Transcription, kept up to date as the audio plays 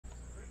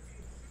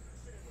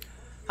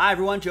Hi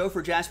everyone, Joe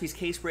for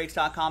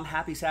JaspysCaseBreaks.com.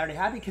 Happy Saturday,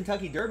 happy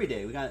Kentucky Derby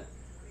Day. We got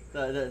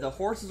the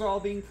horses are all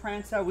being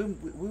pranced out. We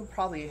will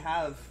probably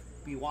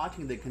be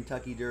watching the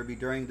Kentucky Derby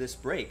during this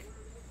break.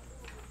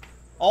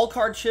 All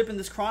card chip in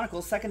this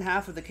Chronicles, second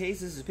half of the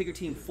case. This is Pick Your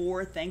Team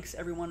 4. Thanks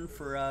everyone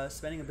for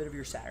spending a bit of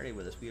your Saturday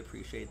with us. We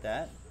appreciate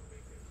that.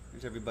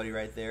 There's everybody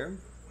right there.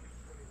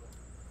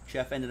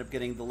 Jeff ended up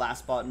getting the last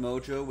spot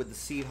mojo with the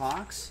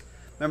Seahawks.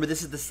 Remember,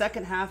 this is the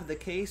second half of the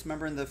case.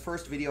 Remember in the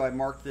first video I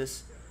marked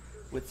this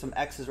with some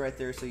X's right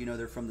there so you know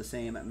they're from the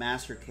same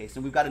master case.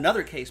 And we've got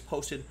another case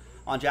posted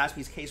on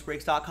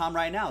JaspysCaseBreaks.com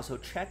right now, so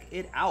check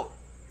it out.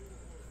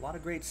 A lot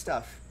of great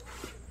stuff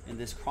in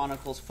this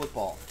Chronicles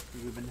football.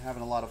 We've been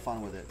having a lot of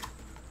fun with it.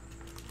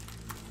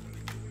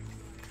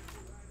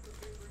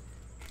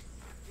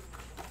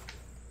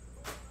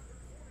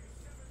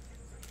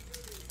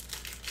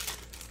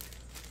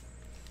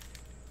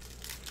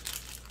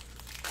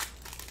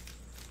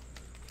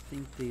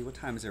 I think what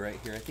time is it right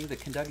here? I think the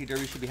Kentucky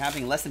Derby should be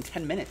happening in less than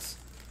 10 minutes.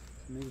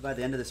 Maybe by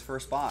the end of this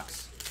first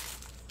box.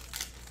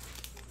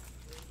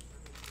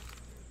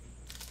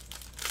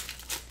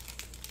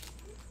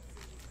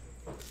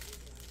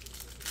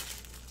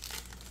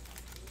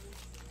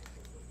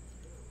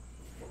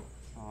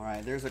 All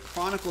right, there's a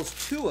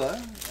Chronicles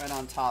Tua right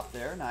on top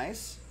there.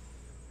 Nice.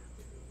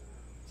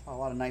 Saw a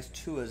lot of nice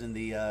Tuas in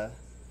the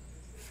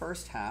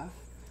first half.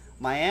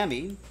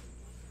 Miami.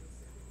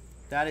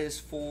 That is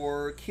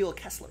for Kiel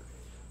Kessler.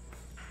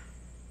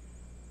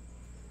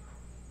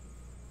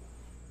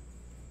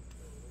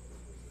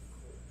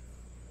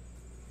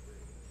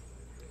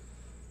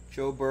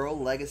 Joe Burrow,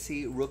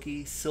 Legacy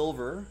Rookie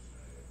Silver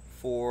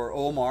for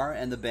Omar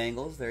and the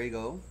Bengals. There you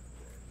go.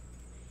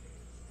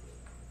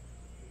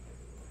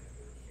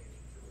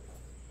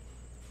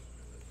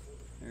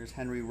 There's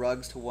Henry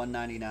Ruggs to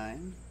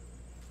 199.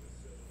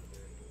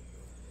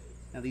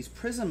 Now these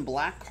Prism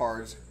Black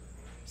cards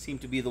seem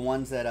to be the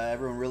ones that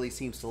everyone really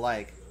seems to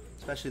like,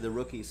 especially the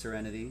rookie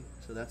Serenity.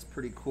 So that's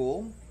pretty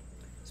cool,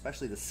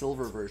 especially the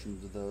silver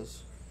versions of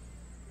those.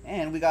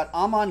 And we got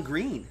Amon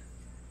Green.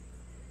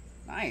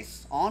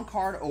 Nice.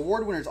 On-card,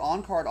 award winners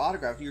on-card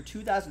autograph. Your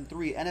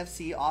 2003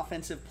 NFC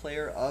Offensive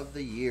Player of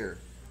the Year.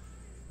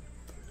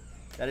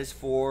 That is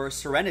for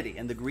Serenity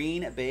and the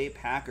Green Bay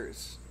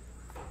Packers.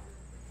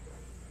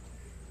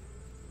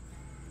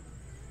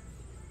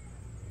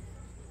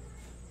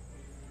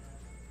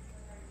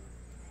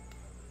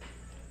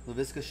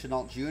 Laviska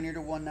Shenault Jr.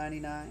 to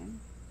 199.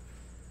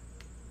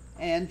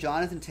 And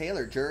Jonathan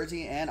Taylor,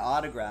 jersey and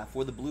autograph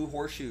for the Blue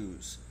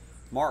Horseshoes.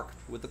 Mark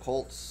with the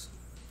Colts.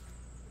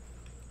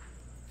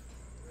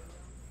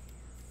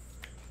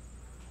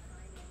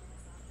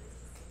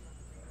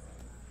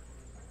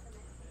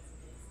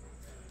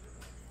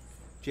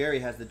 Jerry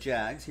has the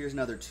Jags. Here's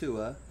another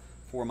Tua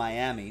for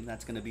Miami.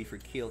 That's going to be for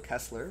Kiel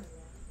Kessler.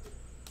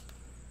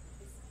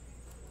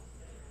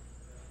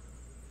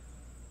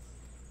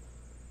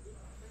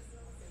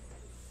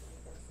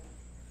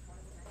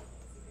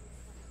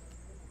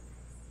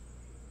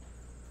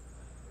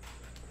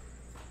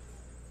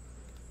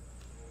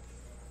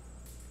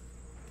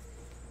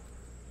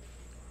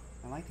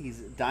 I like these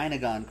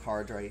Dynagon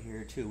cards right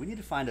here too. We need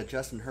to find a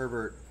Justin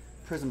Herbert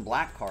Prism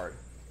Black card.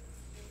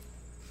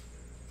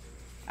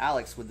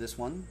 Alex with this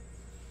one.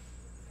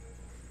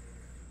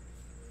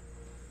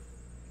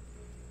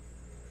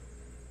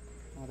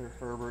 Another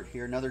Herbert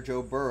here. Another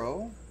Joe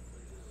Burrow.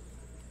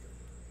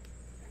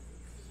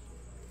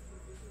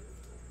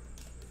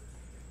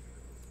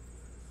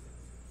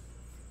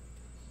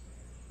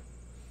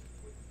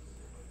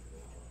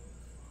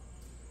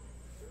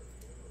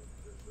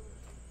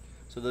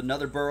 So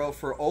another Burrow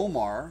for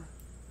Omar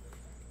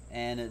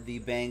and the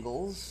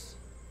Bengals.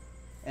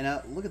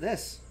 And look at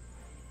this.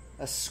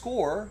 A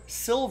Score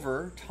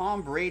Silver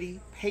Tom Brady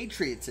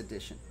Patriots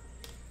edition.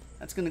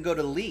 That's going to go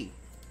to Lee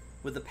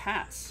with the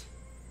Pats.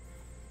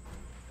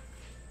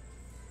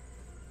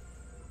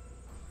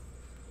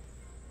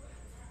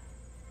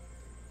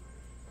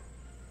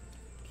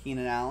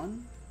 Keenan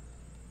Allen.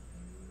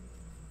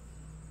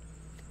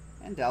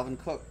 And Dalvin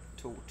Cook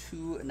to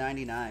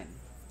 299.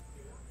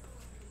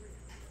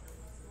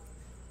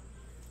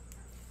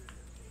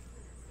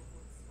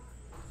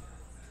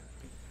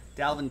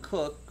 Dalvin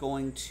Cook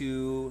going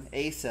to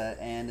Asa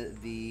and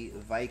the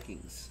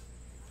Vikings.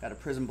 Got a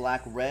Prism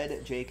Black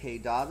Red J.K.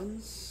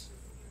 Dobbins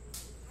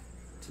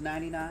to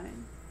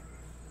 99.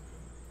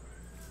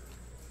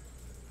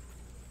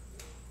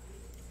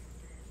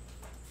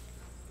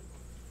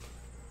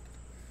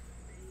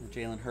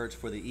 Jalen Hurts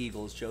for the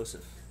Eagles,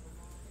 Joseph.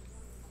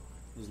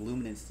 Those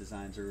luminance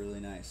designs are really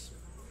nice.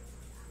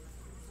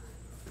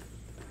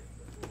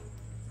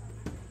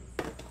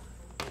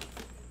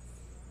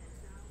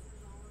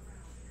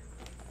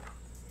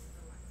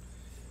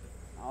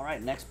 All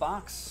right, next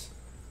box.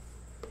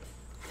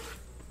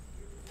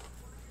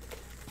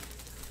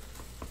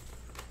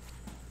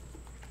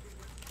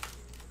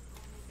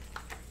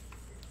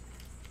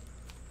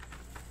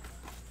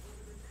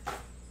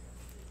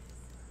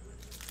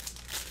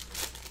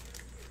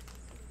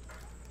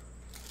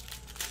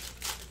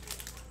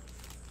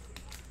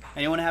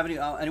 Anyone have any?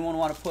 Anyone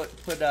want to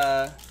put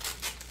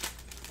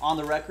on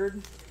the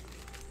record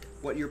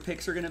what your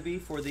picks are going to be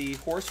for the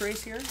horse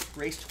race here?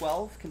 Race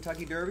 12,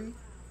 Kentucky Derby.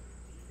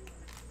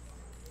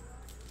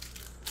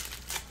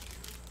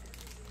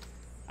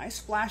 I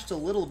splashed a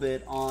little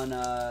bit on,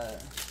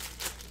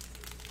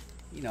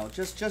 you know,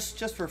 just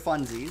for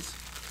funsies.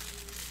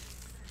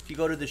 If you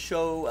go to the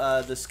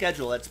show, the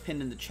schedule that's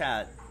pinned in the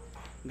chat,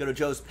 and go to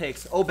Joe's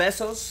picks.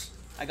 Obesos,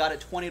 I got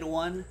it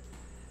 20-1.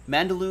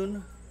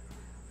 Mandaloon,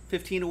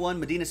 15-1.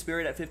 Medina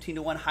Spirit at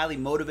 15-1. Highly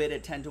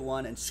Motivated at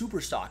 10-1. And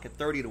Superstock at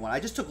 30-1. I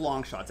just took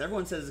long shots.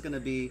 Everyone says it's going to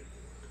be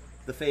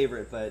the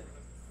favorite, but,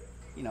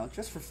 you know,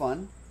 just for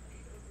fun.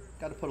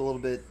 Got to put a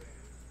little bit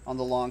on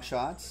the long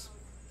shots.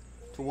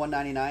 To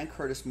 199,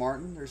 Curtis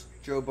Martin. There's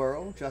Joe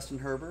Burrow, Justin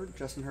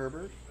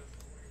Herbert.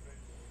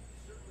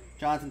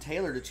 Jonathan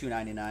Taylor to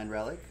 299,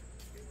 Relic.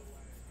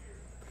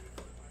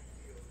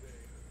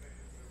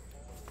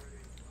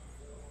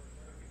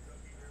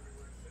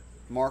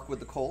 Mark with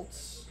the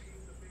Colts.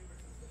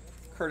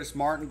 Curtis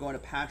Martin going to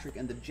Patrick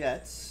and the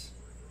Jets.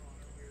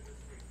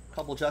 A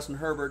couple Justin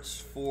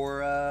Herberts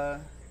for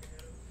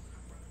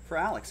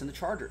Alex and the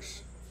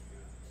Chargers.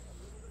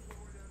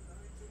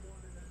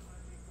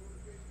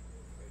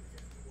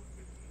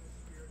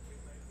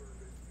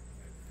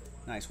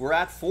 Nice. We're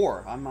at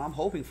 4. I'm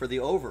hoping for the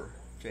over,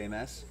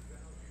 JMS.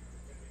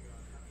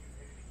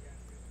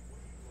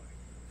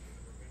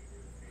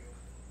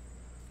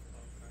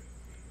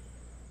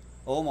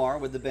 Omar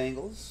with the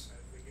Bengals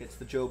gets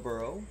the Joe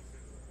Burrow.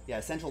 Yeah,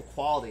 Essential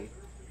Quality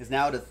is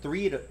now to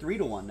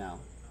 3-1 now.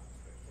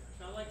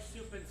 So I like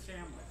soup and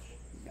sandwich.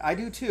 I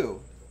do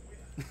too.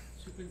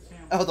 Soup and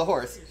sandwich. Oh, the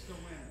horse. Is the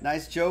winner.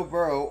 Nice Joe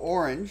Burrow,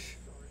 orange.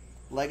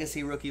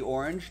 Legacy rookie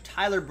orange.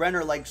 Tyler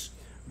Brenner likes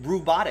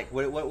Brubotic.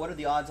 What are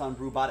the odds on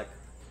Brubotic?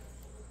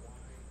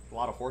 A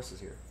lot of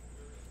horses here.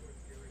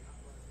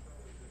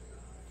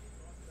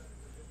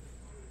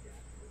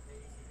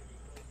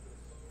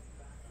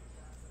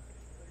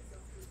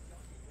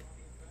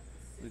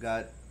 We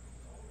got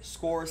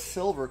Score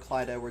Silver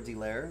Clyde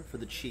Edwards-Helaire for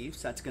the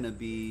Chiefs. That's going to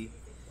be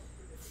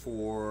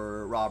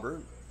for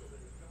Robert.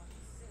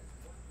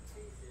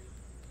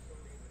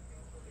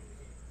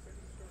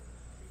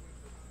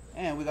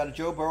 And we got a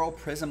Joe Burrow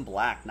Prism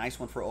Black. Nice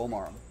one for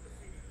Omar.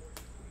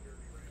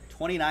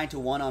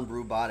 29-1 on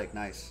Brubotic.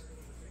 Nice.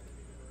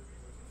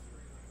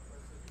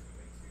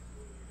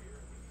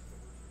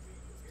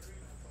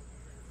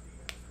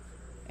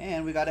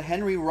 And we got a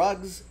Henry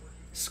Ruggs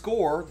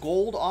Score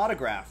Gold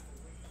Autograph.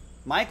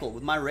 Michael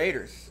with my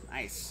Raiders.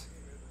 Nice.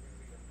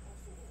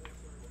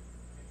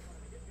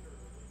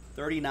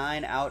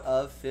 39 out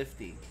of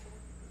 50.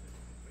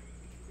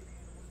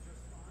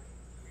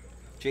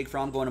 Jake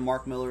Fromm going to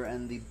Mark Miller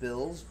and the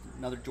Bills.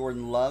 Another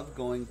Jordan Love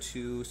going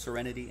to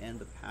Serenity and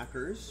the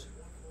Packers.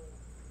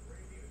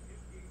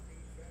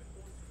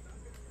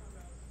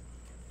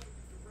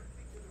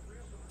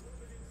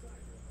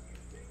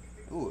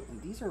 Ooh,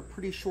 and these are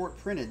pretty short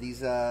printed. These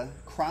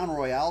Crown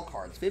Royale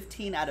cards.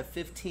 15 out of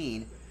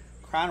 15.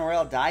 Crown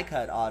Royale die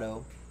cut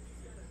auto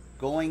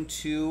going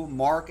to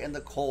Mark and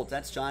the Colts.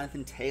 That's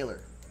Jonathan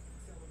Taylor.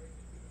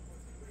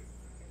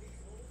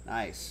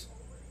 Nice.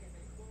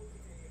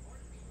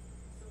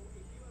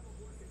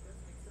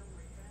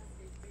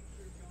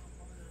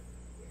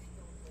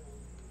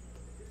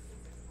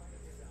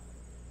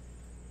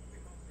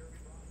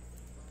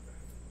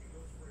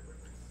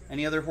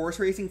 Any other horse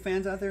racing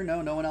fans out there?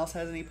 No one else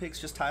has any picks,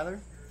 just Tyler?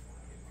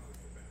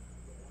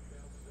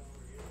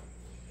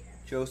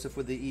 Joseph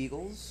with the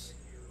Eagles.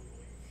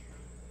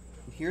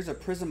 Here's a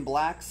Prism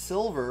Black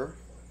Silver,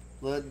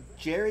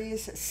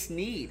 L'Jarius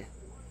Sneed.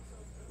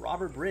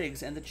 Robert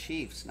Briggs and the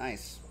Chiefs.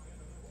 Nice.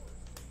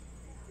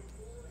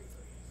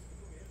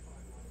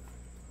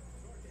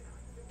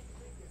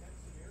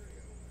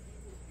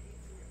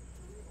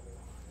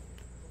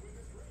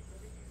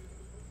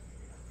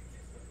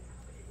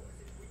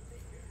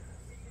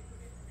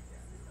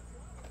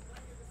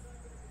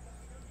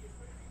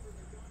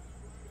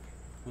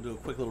 We'll do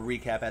a quick little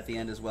recap at the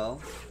end as well.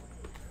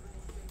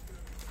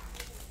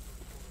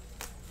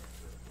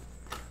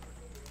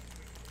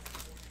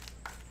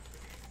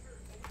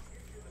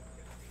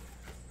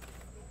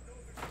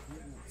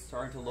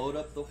 Starting to load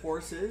up the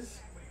horses.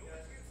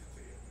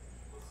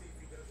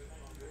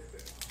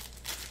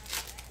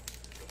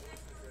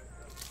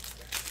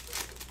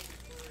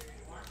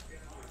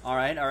 All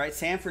right.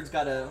 Sanford's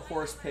got a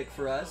horse pick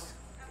for us.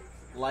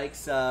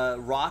 Likes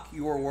Rock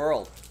Your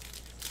World.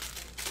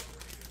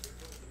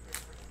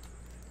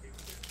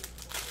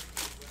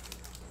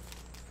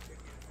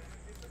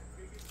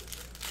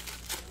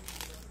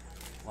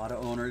 A lot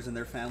of owners and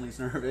their families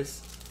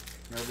nervous.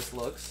 Nervous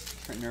looks,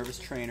 nervous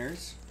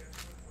trainers.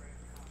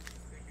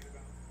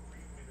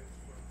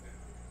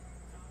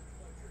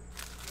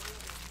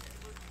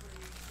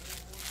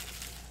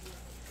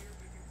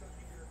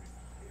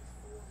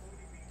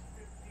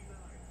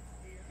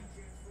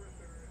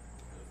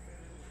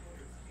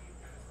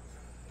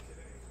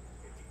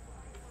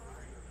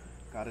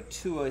 Got a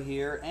Tua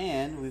here,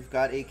 and we've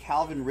got a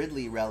Calvin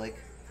Ridley relic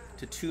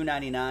to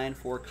 $2.99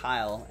 for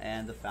Kyle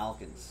and the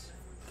Falcons.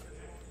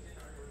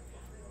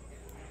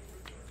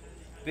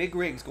 Big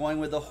rigs going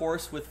with the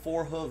horse with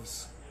 4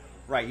 hooves.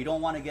 Right, you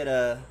don't want to get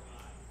a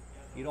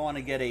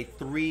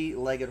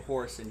three-legged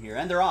horse in here.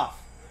 And they're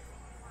off.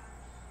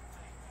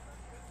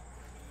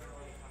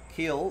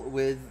 Keel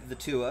with the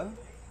Tua.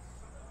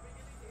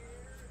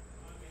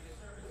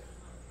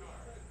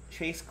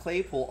 Chase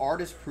Claypool,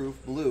 Artist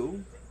Proof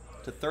Blue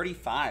to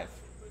 35.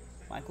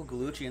 Michael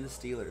Gallucci and the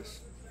Steelers.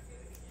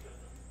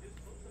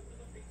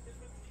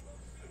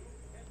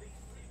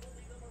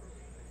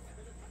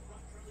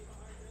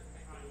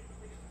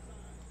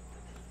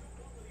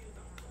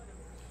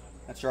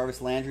 That's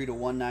Jarvis Landry to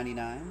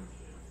 $1.99.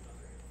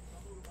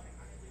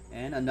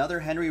 And another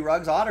Henry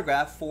Ruggs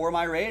autograph for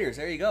my Raiders.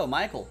 There you go,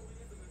 Michael.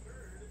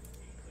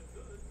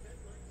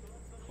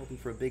 Hoping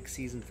for a big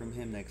season from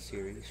him next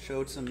year. He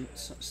showed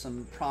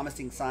some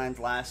promising signs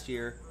last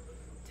year.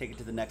 Take it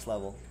to the next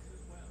level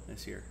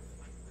this year.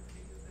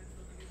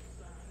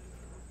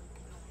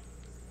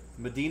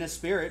 Medina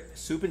Spirit,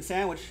 Soup and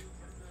Sandwich,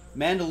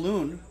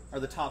 Mandaloon are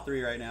the top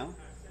 3 right now.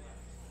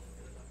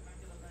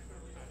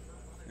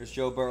 There's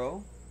Joe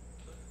Burrow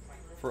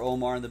for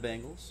Omar and the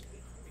Bengals.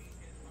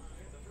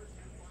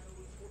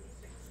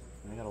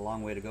 I got a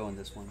long way to go in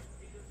this one.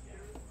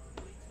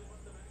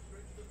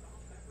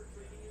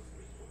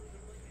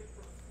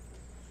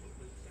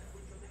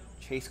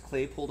 Chase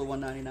Claypool to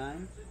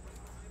 $1.99.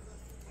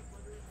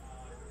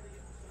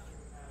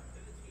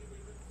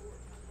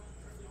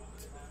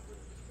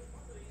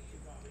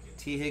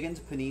 T. Higgins,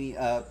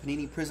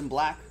 Panini Prism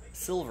Black,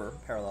 Silver,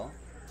 parallel.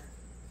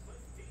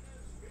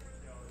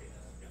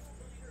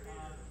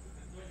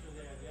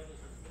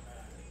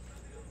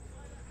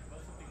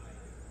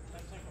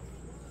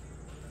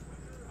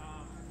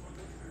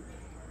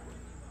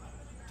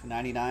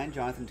 $2.99,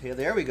 Jonathan Taylor.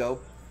 There we go.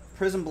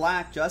 Prism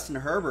Black, Justin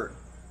Herbert.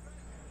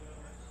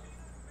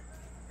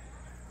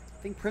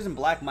 I think Prism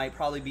Black might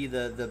probably be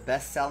the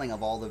best selling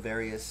of all the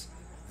various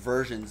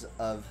versions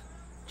of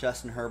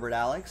Justin Herbert,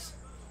 Alex.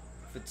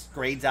 If it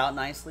grades out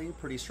nicely,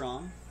 pretty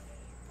strong.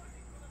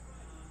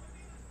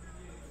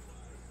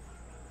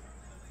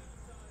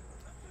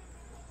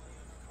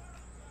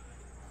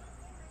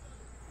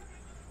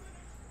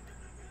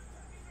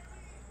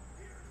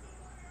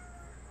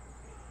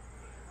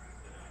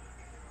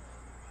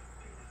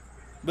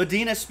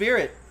 Medina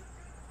Spirit.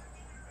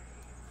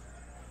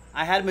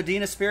 I had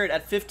Medina Spirit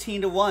at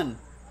 15 to 1.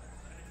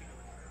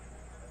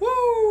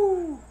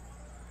 Woo!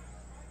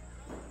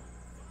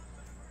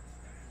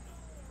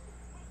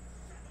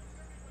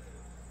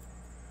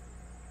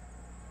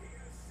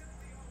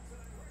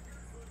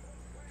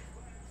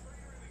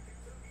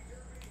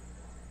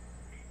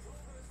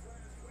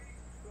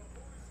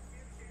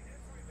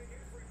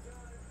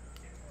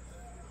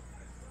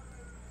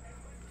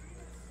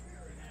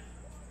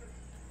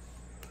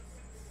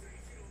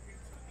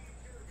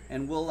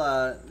 And we'll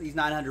these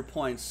 900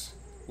 points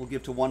we'll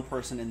give to one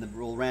person in the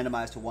we'll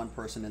randomize to one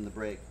person in the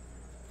break.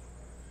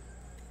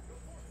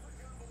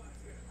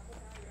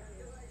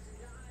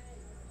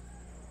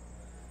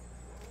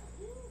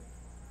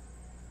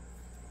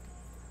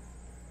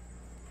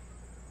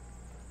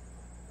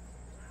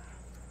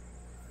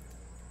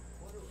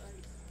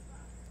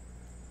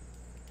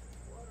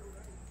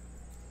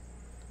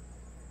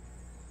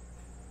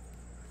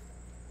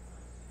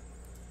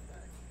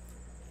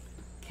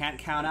 Can't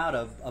count out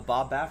a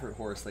Bob Baffert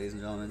horse, ladies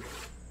and gentlemen.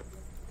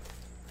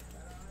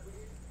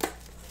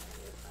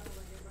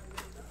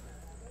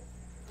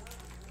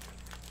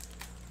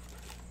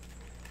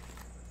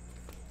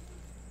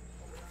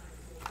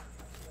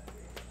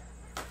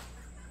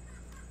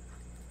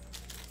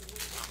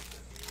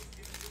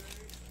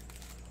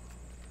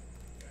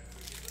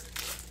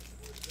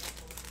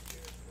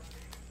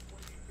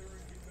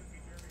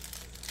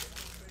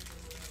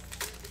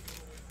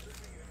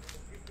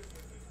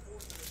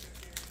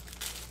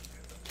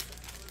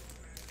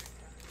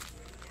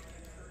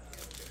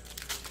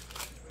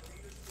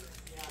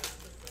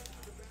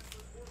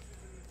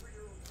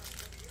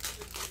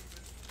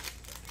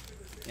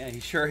 Yeah, he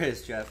sure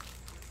is, Jeff.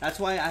 That's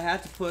why I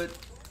had to put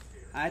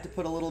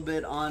a little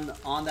bit on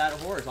that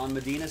horse, on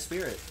Medina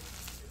Spirit.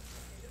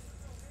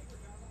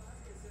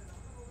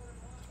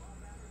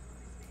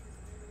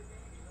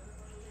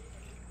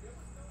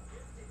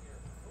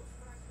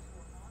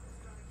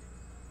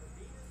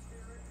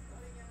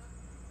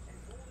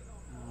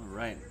 All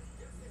right.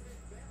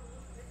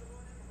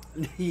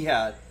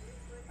 Yeah,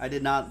 I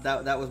did not.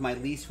 That was my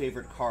least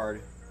favorite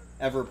card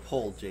ever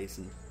pulled,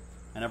 Jason.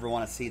 I never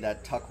want to see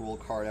that Tuck Rule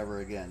card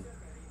ever again.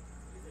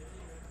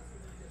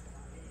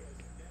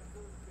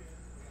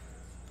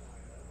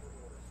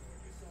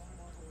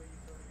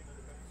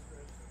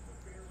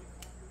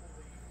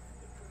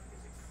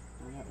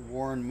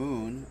 Warren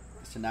Moon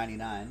is to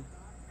 99.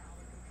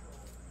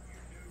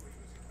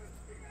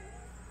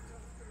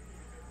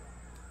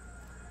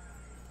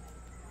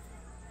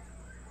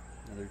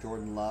 Another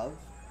Jordan Love,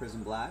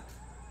 Prism Black.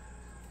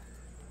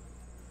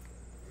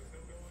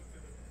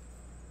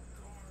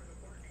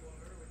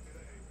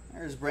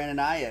 There's Brandon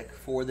Ayuk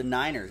for the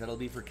Niners. That'll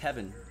be for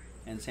Kevin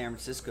in San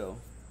Francisco.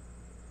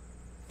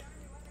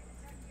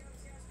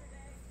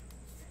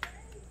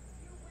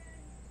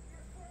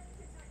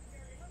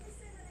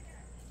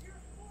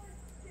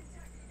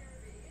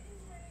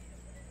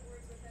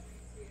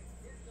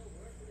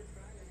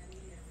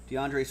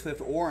 DeAndre Swift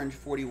orange,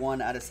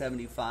 41 out of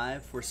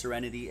 75 for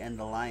Serenity and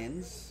the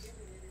Lions.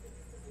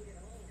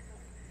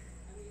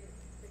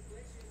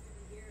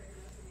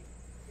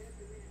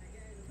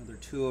 Another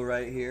Tua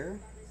right here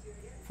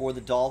for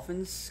the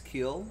Dolphins,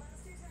 Keel.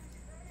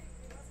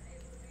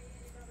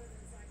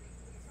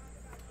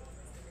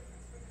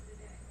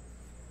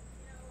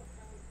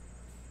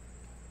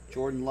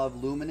 Jordan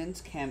Love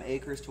Luminance, Cam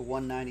Akers to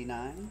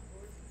 199.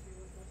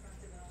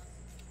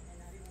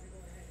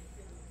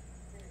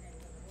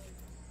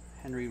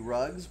 Henry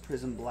Ruggs,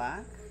 Prism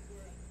Black.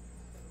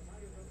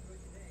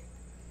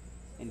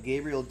 And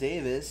Gabriel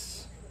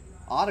Davis,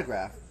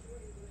 autograph.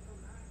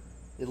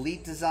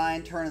 Elite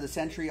Design, Turn of the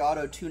Century,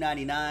 Auto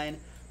 299.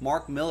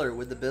 Mark Miller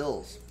with the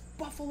Bills.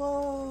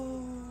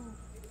 Buffalo!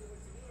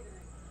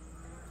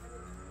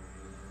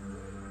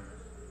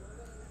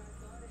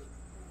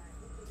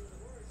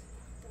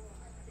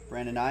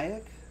 Brandon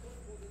Ayuk.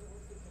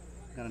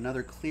 Got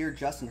another clear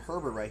Justin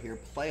Herbert right here.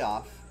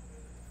 Playoff.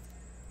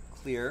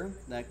 Clear.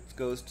 That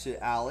goes to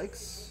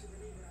Alex.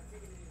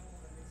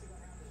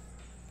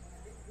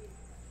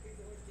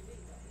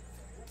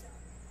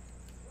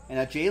 And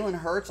a Jalen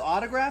Hurts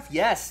autograph?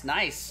 Yes,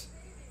 nice.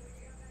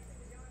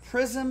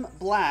 Prism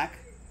Black,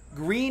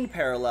 green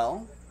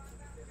parallel.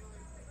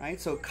 Right,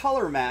 so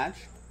color match.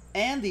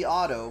 And the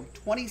auto,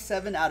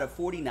 27 out of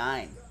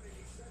 49.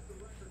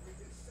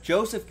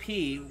 Joseph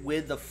P.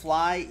 with the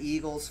Fly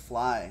Eagles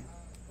Fly.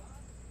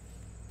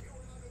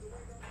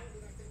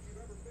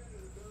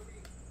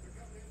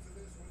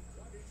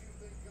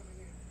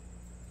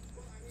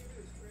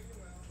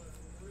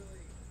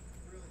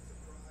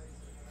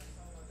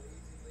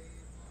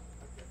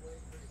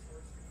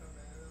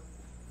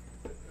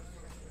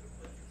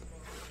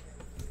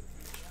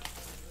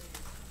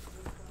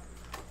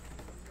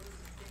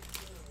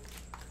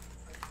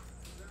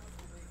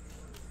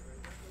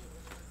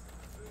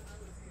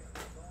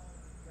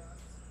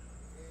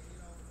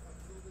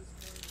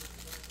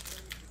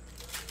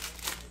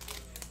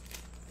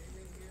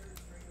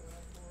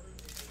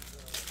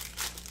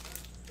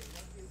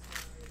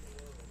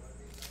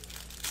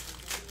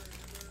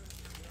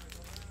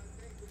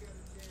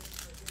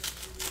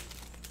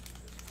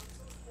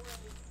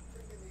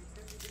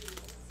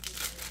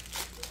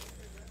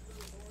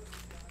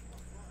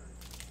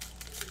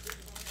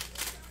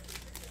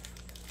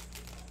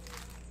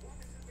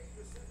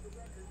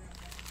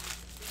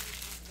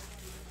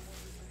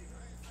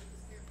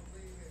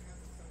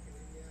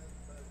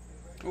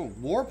 Oh,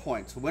 more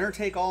points. Winner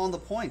take all on the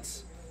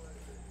points.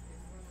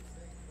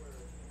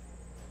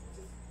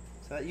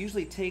 So that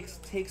usually takes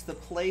the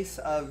place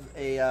of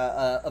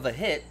a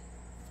hit.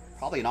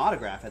 Probably an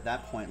autograph at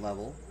that point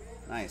level.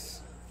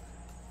 Nice.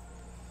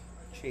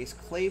 Chase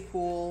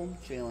Claypool,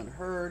 Jalen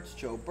Hurts,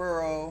 Joe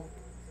Burrow.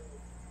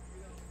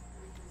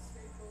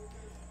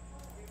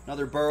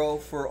 Another Burrow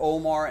for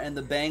Omar and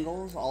the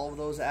Bengals. All of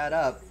those add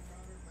up.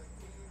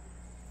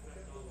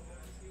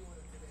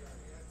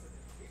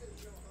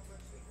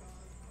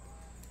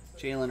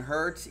 Jalen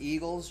Hurts,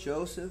 Eagles,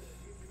 Joseph.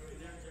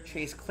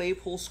 Chase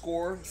Claypool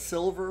score,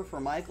 silver for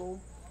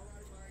Michael.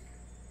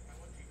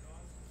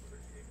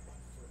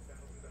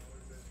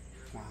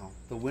 Wow,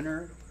 the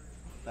winner,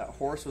 that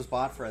horse was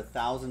bought for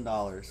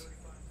 $1,000.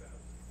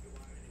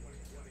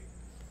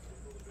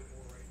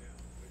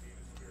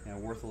 Yeah,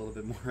 worth a little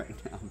bit more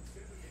right now.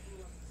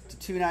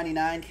 To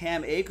 $299,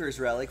 Cam Akers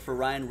relic for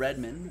Ryan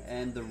Redmond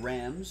and the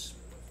Rams.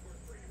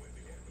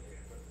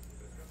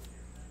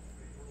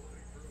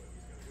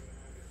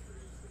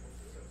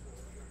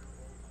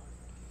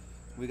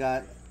 We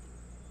got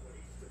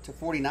to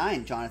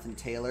 49, Jonathan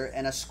Taylor,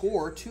 and a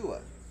score,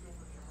 Tua.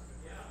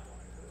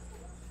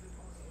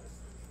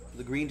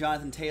 The green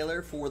Jonathan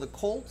Taylor for the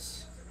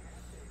Colts.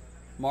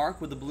 Mark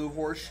with the blue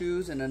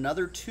horseshoes, and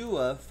another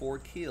Tua for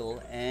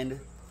Keel and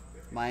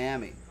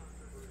Miami.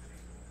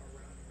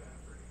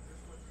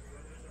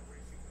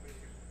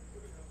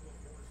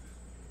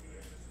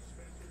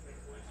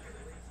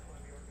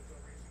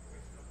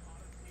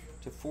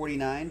 To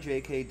 49,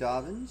 J.K.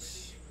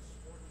 Dobbins.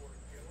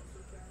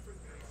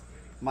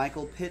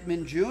 Michael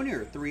Pittman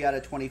Jr., 3 out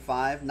of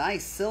 25.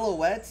 Nice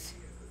silhouettes,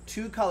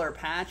 2-color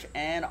patch,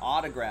 and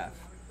autograph.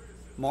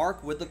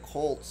 Mark with the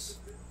Colts.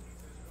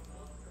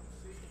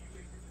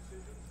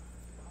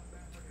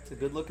 It's a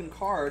good-looking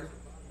card.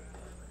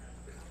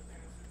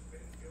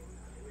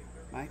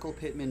 Michael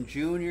Pittman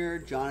Jr.,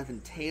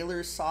 Jonathan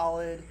Taylor,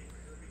 solid.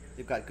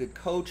 They've got good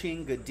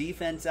coaching, good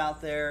defense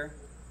out there.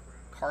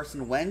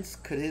 Carson Wentz,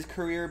 could his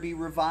career be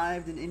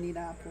revived in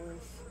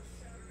Indianapolis?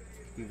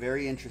 Be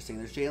very interesting.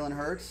 There's Jalen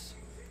Hurts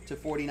to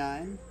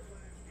 49.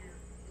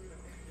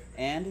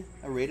 And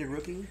a rated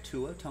rookie,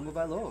 Tua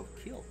Tagovailoa,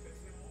 Keel.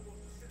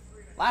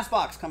 Last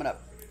box coming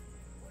up.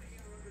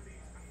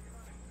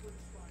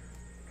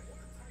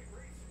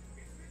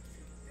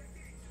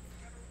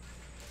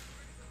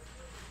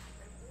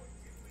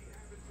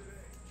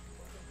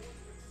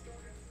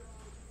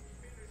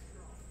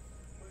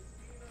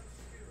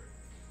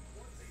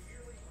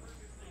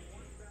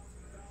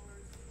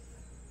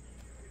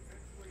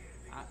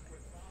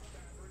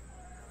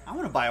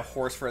 to buy a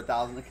horse for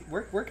 $1,000.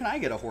 Where can I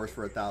get a horse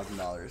for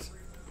 $1,000?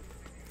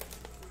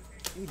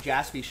 Maybe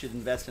Jaspy should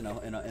invest in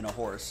a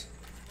horse.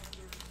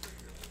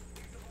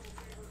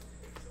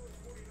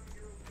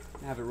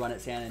 Have it run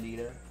at Santa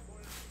Anita.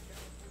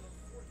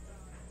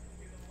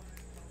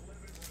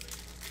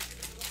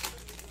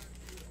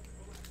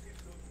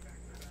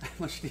 How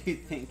much do you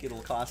think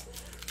it'll cost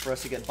for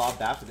us to get Bob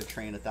Baffert to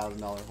train a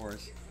 $1,000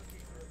 horse?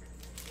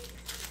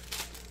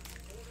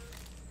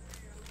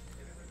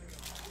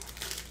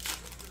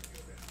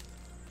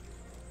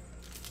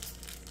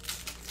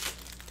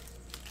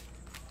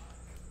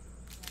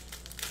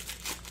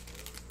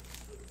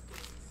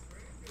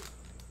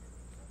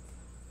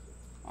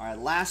 All right,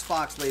 last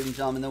box, ladies and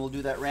gentlemen. Then we'll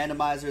do that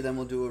randomizer. Then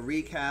we'll do a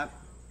recap.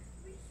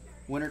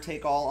 Winner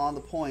take all on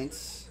the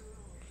points.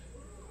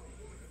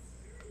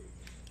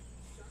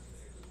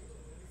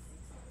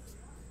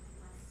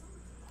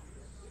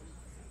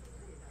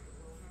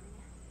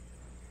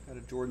 Got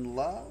a Jordan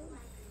Love.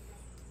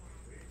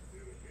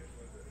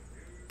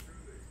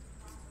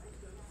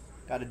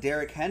 Got a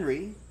Derrick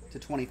Henry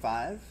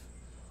 /25.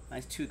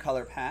 Nice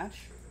 2-color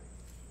patch.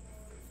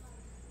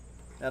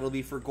 That'll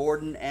be for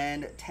Gordon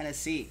and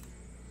Tennessee.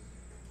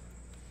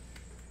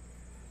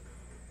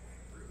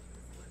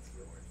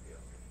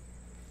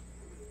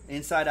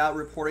 Inside Out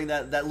reporting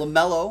that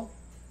LaMelo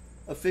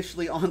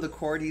officially on the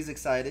court. He's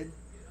excited.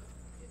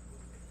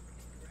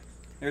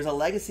 There's a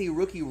Legacy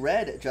Rookie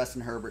Red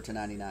Justin Herbert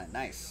 /99.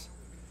 Nice.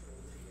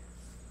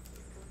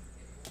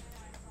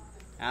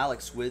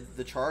 Alex with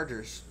the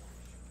Chargers.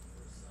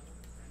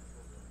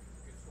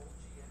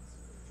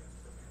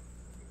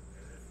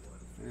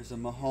 There's a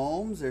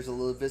Mahomes. There's a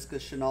Laviska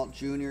Shenault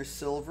Jr.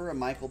 Silver. A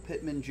Michael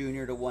Pittman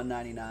Jr.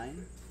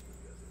 /199.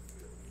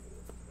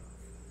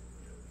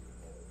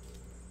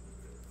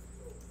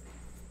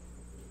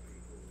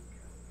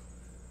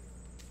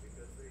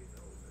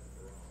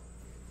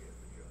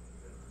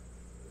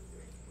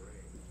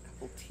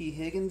 T.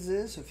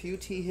 Higginses, a few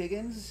T.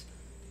 Higgins.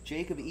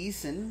 Jacob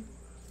Eason,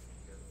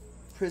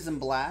 Prism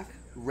Black,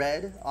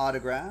 red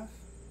autograph.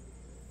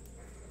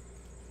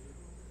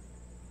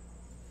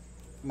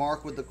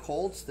 Mark with the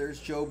Colts. There's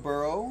Joe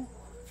Burrow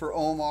for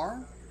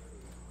Omar.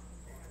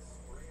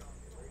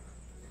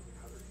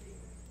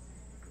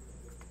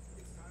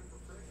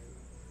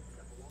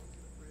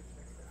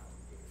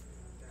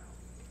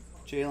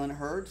 Jalen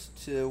Hurts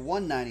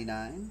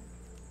 /199.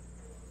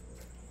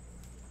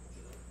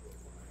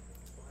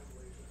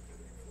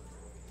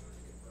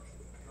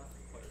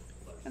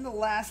 And the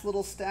last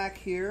little stack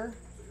here,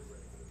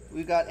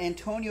 we've got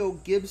Antonio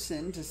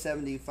Gibson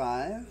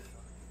 /75.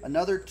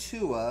 Another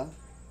Tua.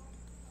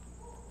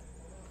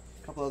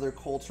 A couple other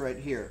Colts right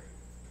here.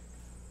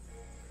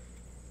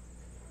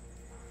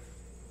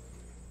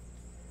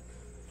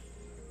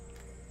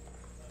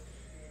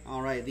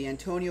 All right, the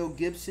Antonio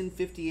Gibson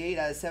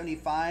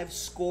 58/75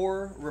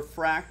 score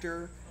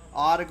refractor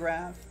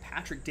autograph.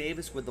 Patrick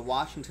Davis with the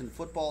Washington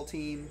football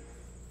team.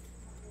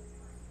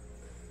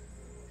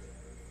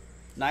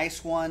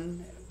 Nice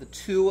one. The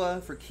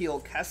Tua for Keel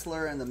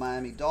Kessler and the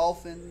Miami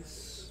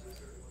Dolphins.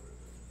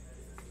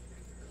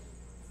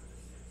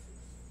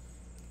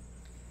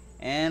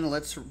 And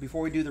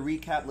before we do the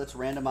recap, let's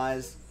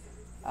randomize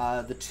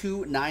the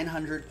 2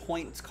 900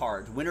 points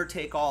cards. Winner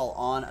take all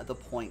on the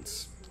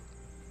points.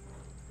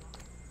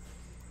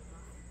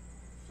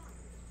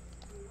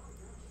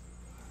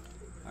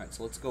 All right,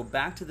 so let's go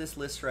back to this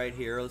list right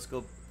here. Let's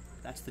go,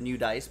 that's the new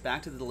dice.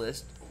 Back to the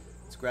list.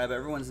 Let's grab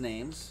everyone's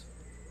names.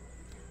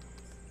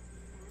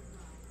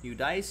 New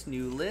dice,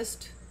 new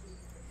list.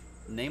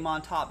 Name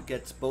on top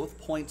gets both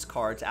points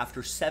cards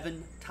after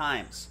 7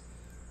 times.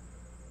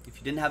 If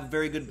you didn't have a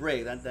very good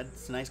break,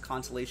 that's a nice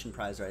consolation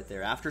prize right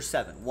there. After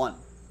 7. 1,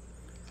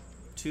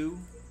 2,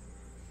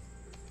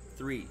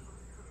 3,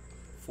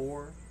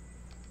 4,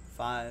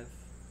 5,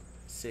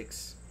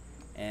 6,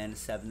 and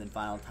 7th and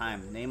final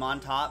time. Name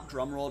on top,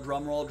 drum roll,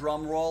 drum roll,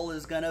 drum roll,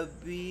 is going to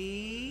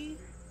be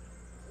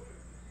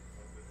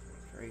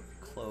very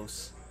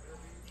close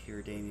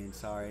here, Damien,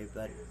 sorry,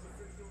 but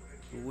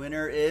the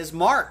winner is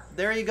Mark.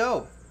 There you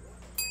go.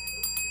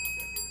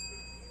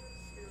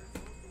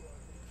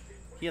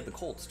 He had the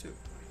Colts too.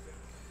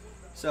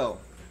 So,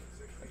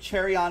 a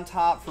cherry on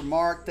top for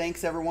Mark.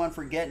 Thanks everyone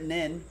for getting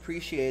in.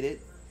 Appreciate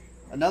it.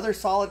 Another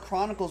solid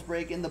Chronicles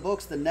break in the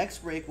books. The next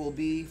break will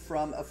be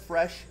from a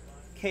fresh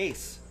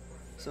case.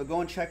 So go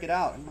and check it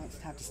out. I might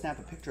have to snap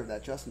a picture of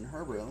that Justin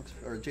Herbert,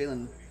 or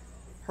Jalen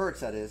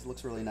Hurts, that is. It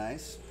looks really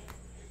nice.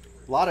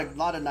 A lot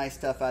of nice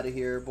stuff out of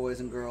here,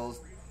 boys and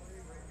girls.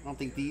 I don't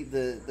think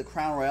the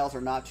Crown Royales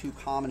are not too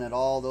common at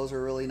all. Those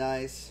are really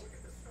nice.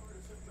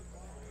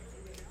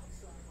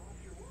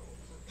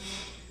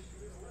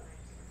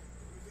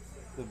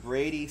 The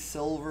Brady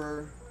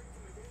Silver.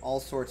 All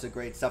sorts of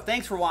great stuff.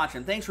 Thanks for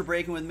watching. Thanks for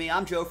breaking with me.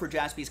 I'm Joe for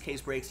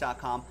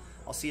JaspysCaseBreaks.com.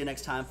 I'll see you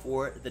next time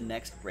for the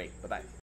next break. Bye-bye.